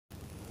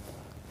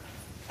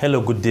Hello,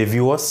 good day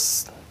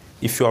viewers.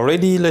 If you are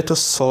ready, let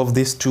us solve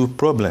these two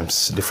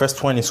problems. The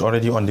first one is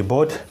already on the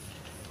board.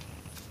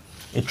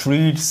 It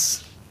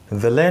reads,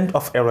 the length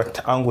of a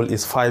rectangle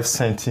is 5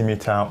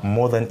 centimeters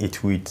more than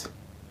its width.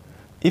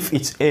 If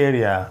its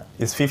area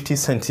is 50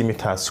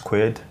 centimeters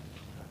squared,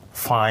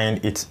 find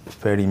its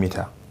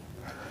perimeter.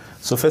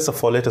 So first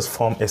of all, let us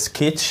form a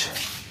sketch.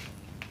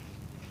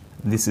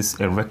 This is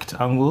a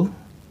rectangle.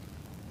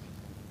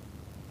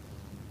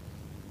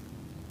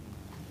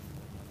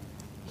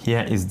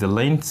 Here is the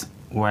length,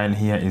 while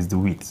here is the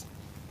width.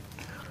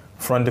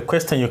 From the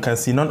question, you can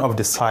see none of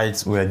the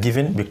sides were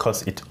given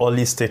because it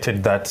only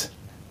stated that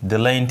the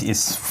length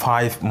is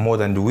 5 more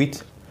than the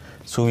width.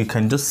 So we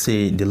can just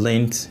say the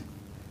length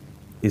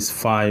is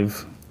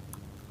 5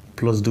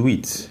 plus the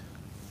width,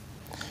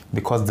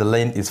 because the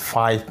length is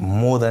 5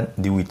 more than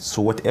the width.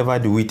 So whatever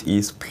the width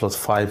is plus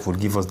 5 will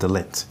give us the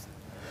length.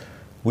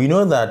 We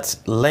know that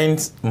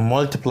length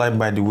multiplied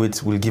by the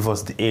width will give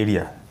us the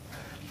area.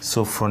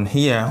 So from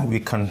here, we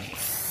can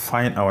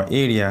find our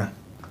area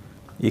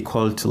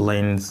equal to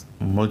length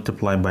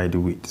multiplied by the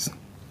width.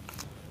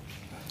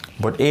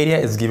 But area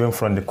is given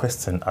from the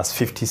question as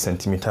 50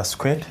 centimeters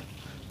squared.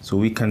 So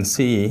we can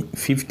say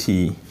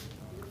 50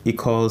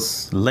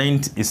 equals,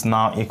 length is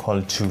now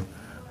equal to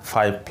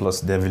 5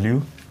 plus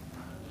W.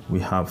 We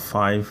have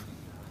 5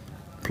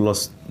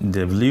 plus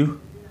W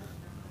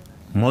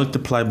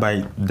multiplied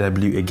by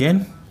W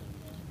again,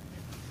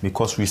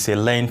 because we say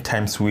length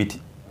times width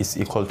is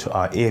equal to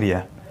our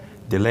area.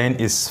 The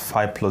length is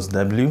 5 plus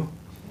W,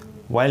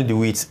 while the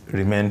width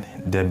remain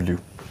W.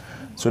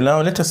 So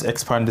now let us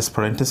expand this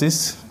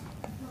parenthesis.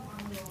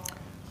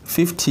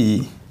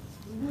 50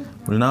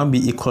 will now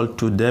be equal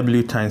to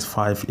W times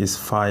 5 is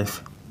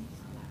 5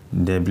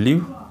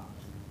 W.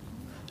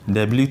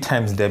 W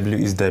times W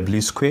is W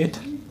squared.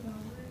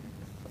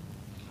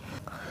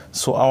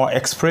 So our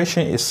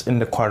expression is in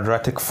the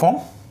quadratic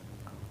form,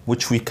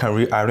 which we can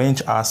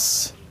rearrange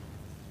as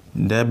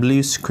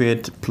W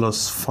squared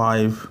plus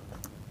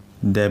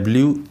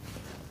 5W.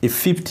 If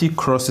 50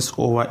 crosses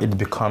over, it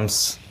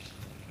becomes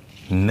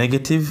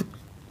negative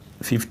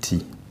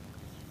 50,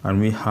 and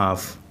we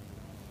have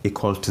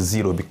equal to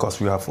 0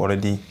 because we have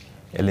already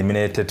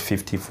eliminated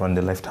 50 from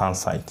the left hand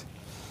side.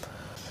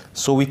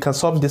 So we can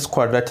solve this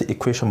quadratic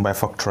equation by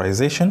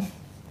factorization.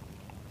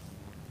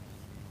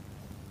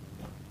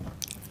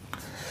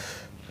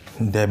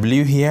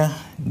 W here,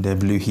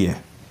 W here.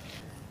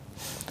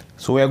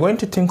 So we are going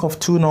to think of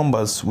two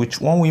numbers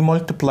which, when we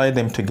multiply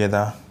them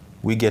together,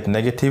 we get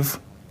negative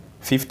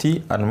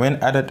 50, and when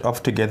added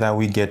up together,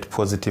 we get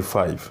positive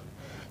 5.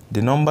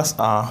 The numbers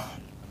are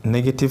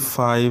negative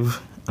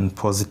 5 and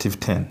positive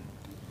 10,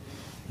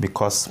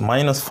 because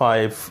minus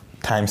 5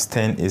 times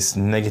 10 is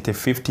negative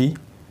 50.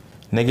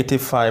 Negative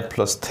 5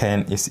 plus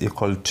 10 is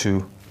equal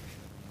to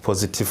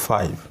positive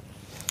 5.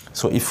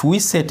 So if we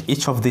set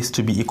each of these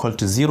to be equal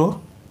to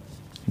 0,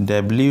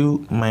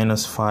 W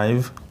minus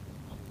 5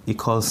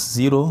 equals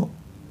 0,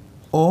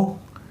 or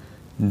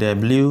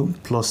W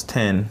plus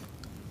 10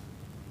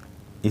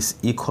 is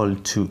equal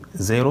to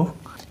 0.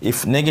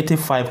 If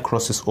negative 5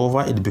 crosses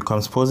over, it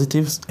becomes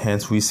positive,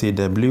 hence we say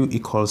W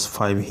equals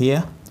 5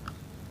 here.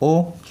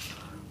 Or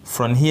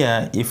from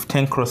here, if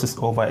 10 crosses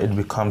over, it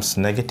becomes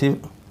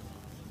negative.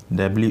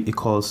 W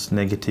equals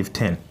negative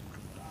 10.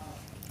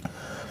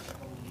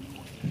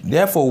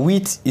 Therefore,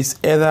 width is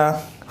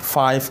either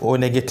 5 or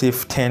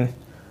negative 10,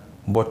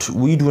 but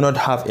we do not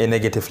have a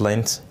negative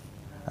length,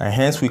 and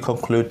hence we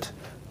conclude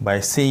by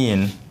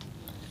saying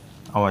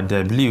our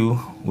W,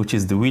 which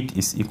is the width,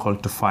 is equal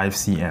to 5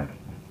 cm.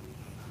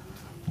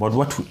 But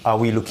what are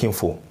we looking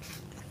for?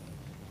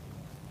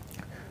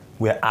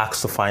 We are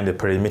asked to find the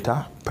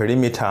perimeter.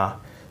 Perimeter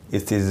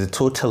is the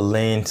total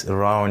length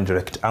around the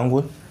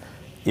rectangle.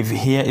 If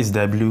here is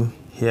W,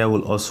 here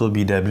will also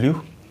be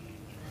W,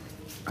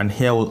 and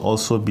here will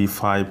also be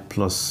 5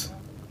 plus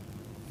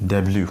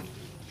W.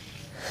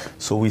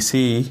 So we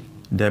say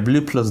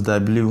W plus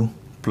W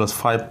plus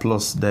 5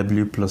 plus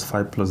W plus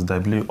 5 plus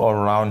W all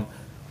around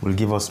will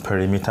give us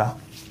perimeter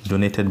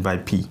denoted by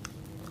P.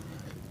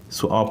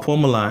 So our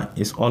formula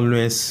is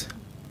always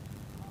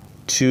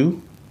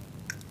 2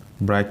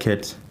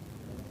 bracket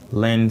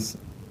length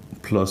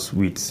plus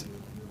width.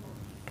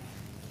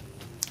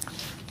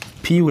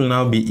 P will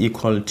now be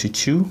equal to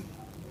 2.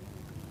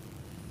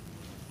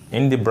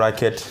 In the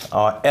bracket,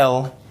 our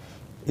L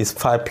is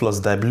 5 plus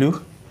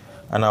W,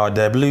 and our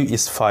W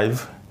is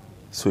 5.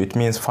 So it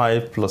means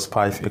 5 plus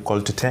 5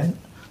 equal to 10.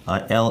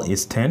 Our L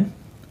is 10,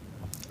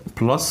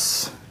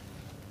 plus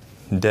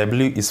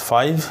W is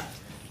 5.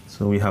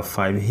 So we have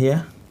 5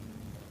 here.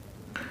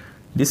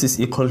 This is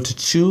equal to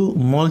 2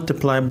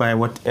 multiplied by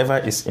whatever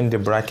is in the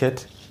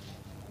bracket.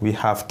 We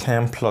have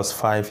 10 plus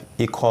 5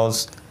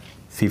 equals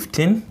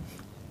 15.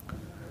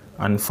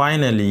 And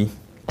finally,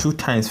 2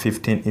 times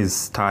 15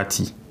 is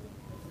 30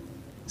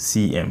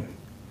 cm.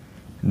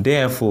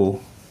 Therefore,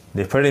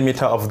 the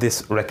perimeter of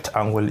this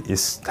rectangle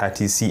is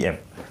 30 cm.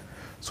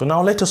 So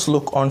now let us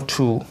look on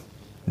to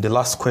the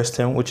last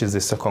question, which is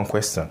the second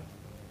question.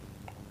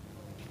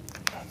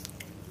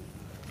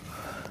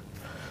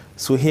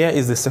 So here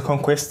is the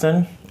second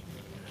question.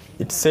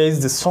 It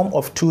says the sum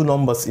of two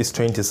numbers is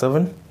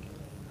 27,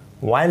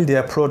 while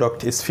their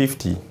product is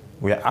 50.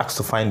 We are asked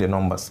to find the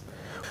numbers.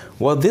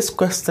 What this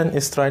question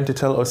is trying to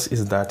tell us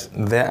is that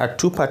there are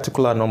two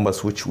particular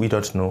numbers which we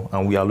don't know,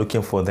 and we are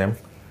looking for them.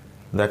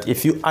 That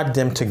if you add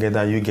them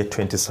together, you get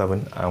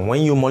 27, and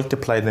when you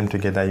multiply them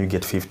together, you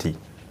get 50.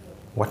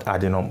 What are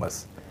the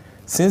numbers?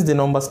 Since the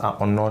numbers are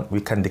unknown, we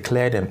can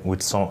declare them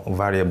with some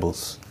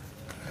variables.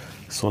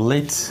 So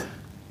let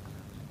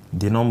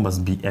the numbers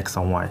be x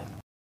and y.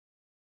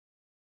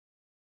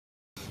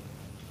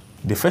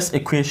 The first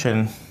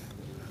equation,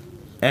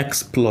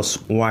 x plus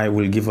y,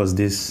 will give us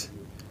this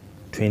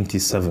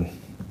 27.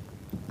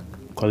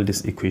 Call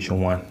this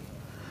equation 1.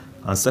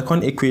 And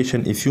second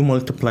equation, if you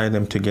multiply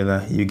them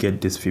together, you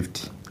get this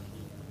 50.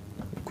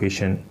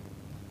 Equation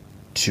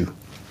 2.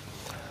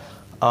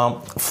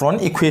 From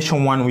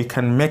equation 1, we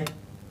can make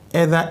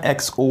either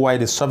x or y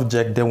the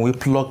subject, then we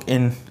plug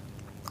in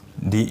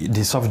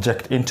the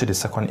subject into the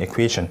second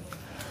equation.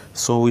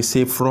 So we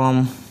say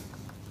from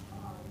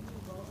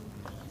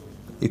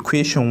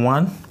equation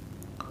 1,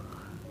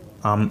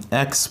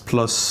 x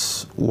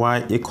plus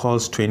y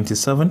equals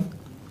 27.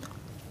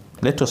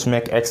 Let us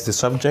make x the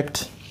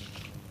subject.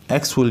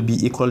 X will be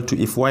equal to,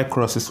 if y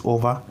crosses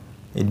over,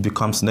 it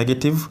becomes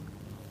negative.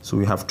 So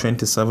we have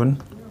 27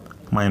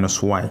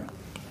 minus y.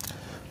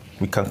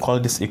 We can call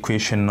this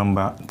equation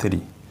number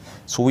 3.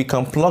 So we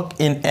can plug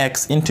in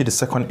x into the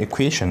second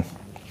equation.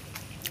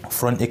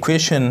 From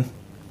equation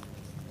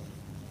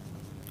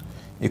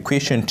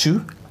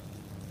 2,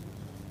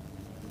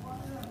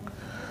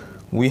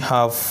 we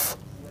have,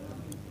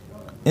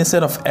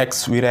 instead of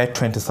x, we write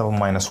 27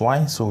 minus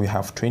y. So we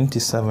have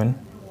 27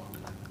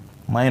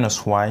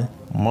 minus y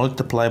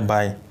multiplied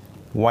by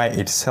y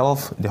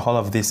itself. The whole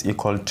of this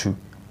equal to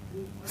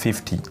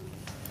 50.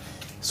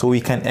 So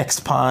we can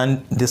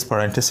expand this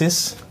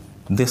parenthesis.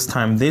 This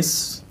time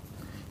this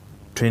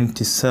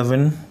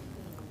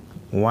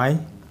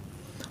 27y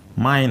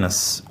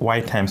minus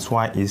y times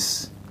y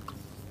is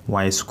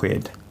y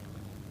squared.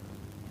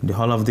 The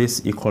whole of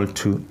this equal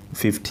to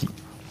 50.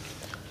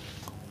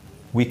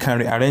 We can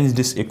rearrange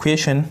this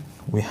equation.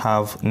 We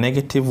have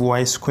negative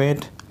y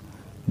squared,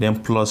 then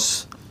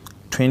plus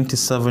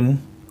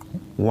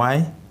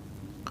 27y.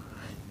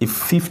 If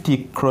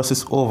 50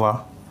 crosses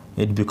over,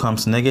 it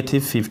becomes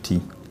negative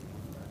 50.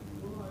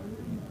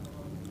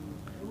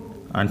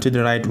 And to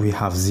the right, we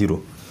have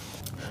 0.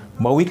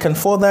 But we can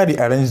further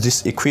rearrange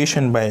this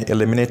equation by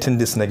eliminating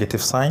this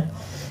negative sign.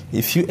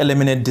 If you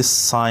eliminate this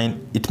sign,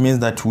 it means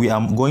that we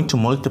are going to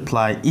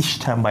multiply each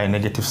time by a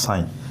negative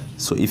sign.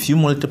 So if you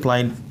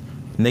multiply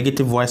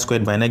negative y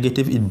squared by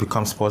negative, it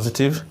becomes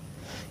positive.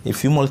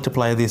 If you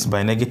multiply this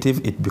by negative,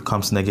 it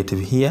becomes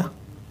negative here.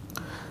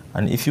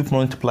 And if you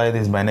multiply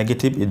this by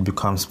negative, it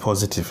becomes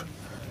positive.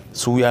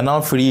 So we are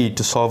now free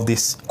to solve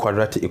this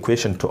quadratic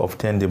equation to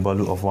obtain the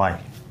value of y.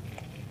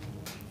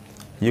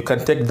 You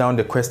can take down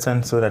the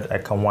question so that I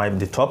can wipe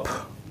the top.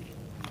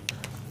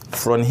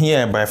 From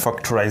here, by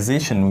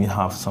factorization, we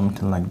have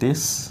something like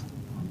this.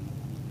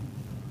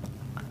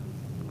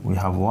 We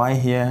have y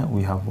here,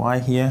 we have y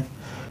here.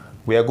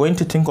 We are going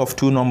to think of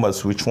two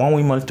numbers, which when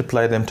we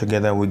multiply them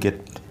together, we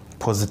get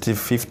positive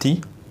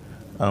 50.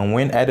 And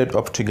when added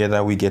up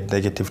together, we get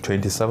negative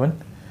 27.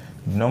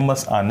 The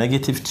numbers are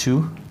negative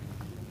 2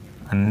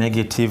 and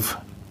negative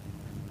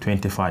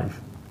 25.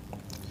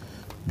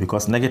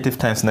 Because negative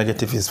times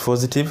negative is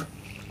positive,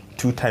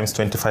 2 times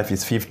 25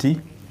 is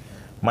 50,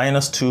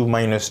 minus 2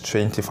 minus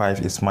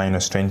 25 is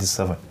minus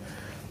 27.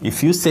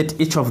 If you set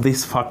each of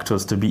these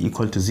factors to be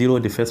equal to 0,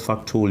 the first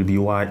factor will be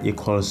y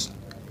equals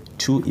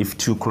 2 if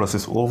 2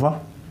 crosses over,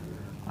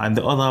 and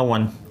the other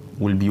one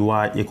will be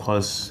y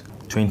equals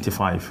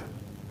 25.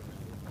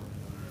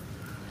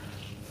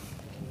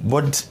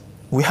 But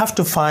we have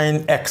to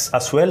find x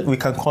as well. We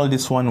can call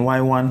this one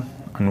y1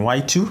 and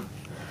y2.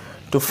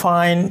 To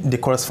find the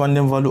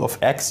corresponding value of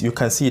x, you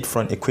can see it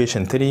from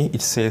equation 3.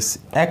 It says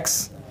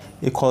x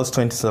equals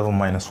 27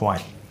 minus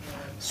y.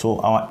 So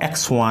our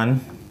x1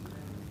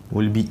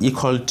 will be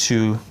equal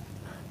to,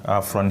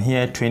 from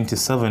here,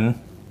 27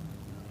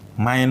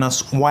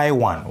 minus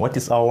y1. What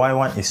is our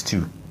y1? Is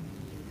 2.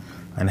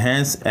 And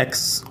hence,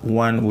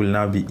 x1 will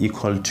now be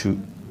equal to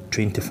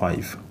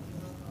 25.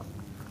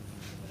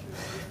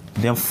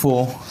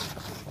 Therefore,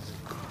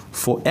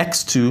 for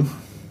x2,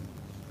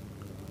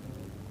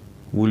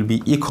 will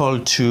be equal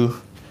to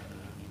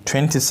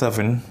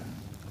 27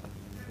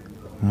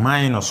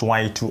 minus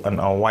y2,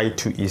 and our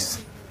y2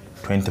 is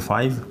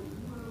 25.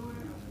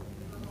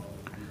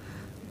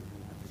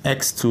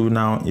 x2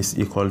 now is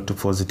equal to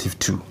positive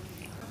 2.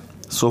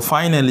 So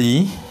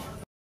finally,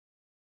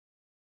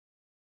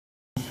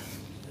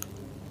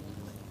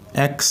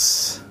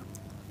 x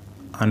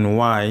and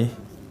y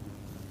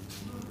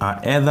are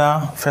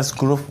either, first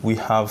group we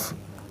have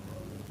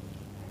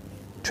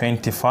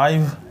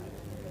 25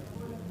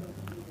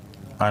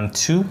 and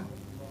 2,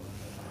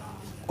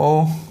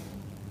 or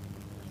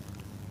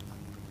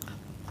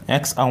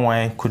x and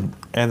y could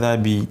either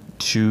be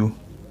 2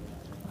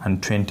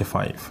 and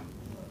 25.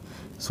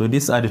 So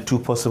these are the two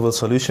possible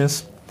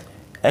solutions.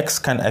 X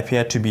can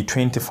appear to be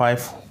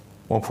 25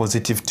 or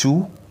positive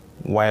 2,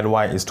 while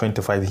y is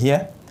 25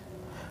 here.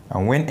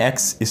 And when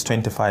x is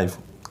 25,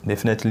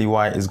 definitely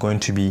y is going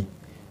to be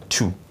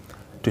 2.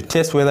 To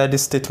test whether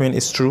this statement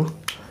is true,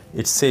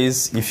 it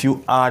says if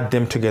you add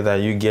them together,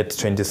 you get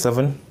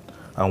 27.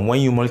 And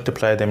when you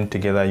multiply them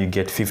together, you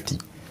get 50.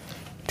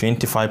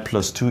 25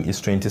 plus 2 is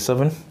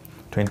 27.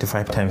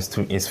 25 times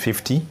 2 is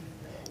 50.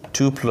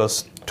 2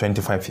 plus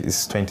 25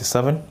 is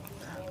 27.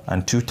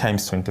 And 2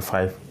 times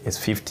 25 is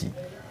 50.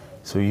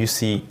 So you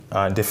see,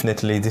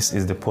 definitely this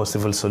is the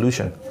possible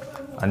solution.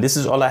 And this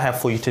is all I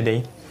have for you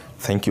today.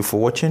 Thank you for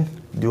watching.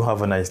 Do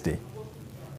have a nice day.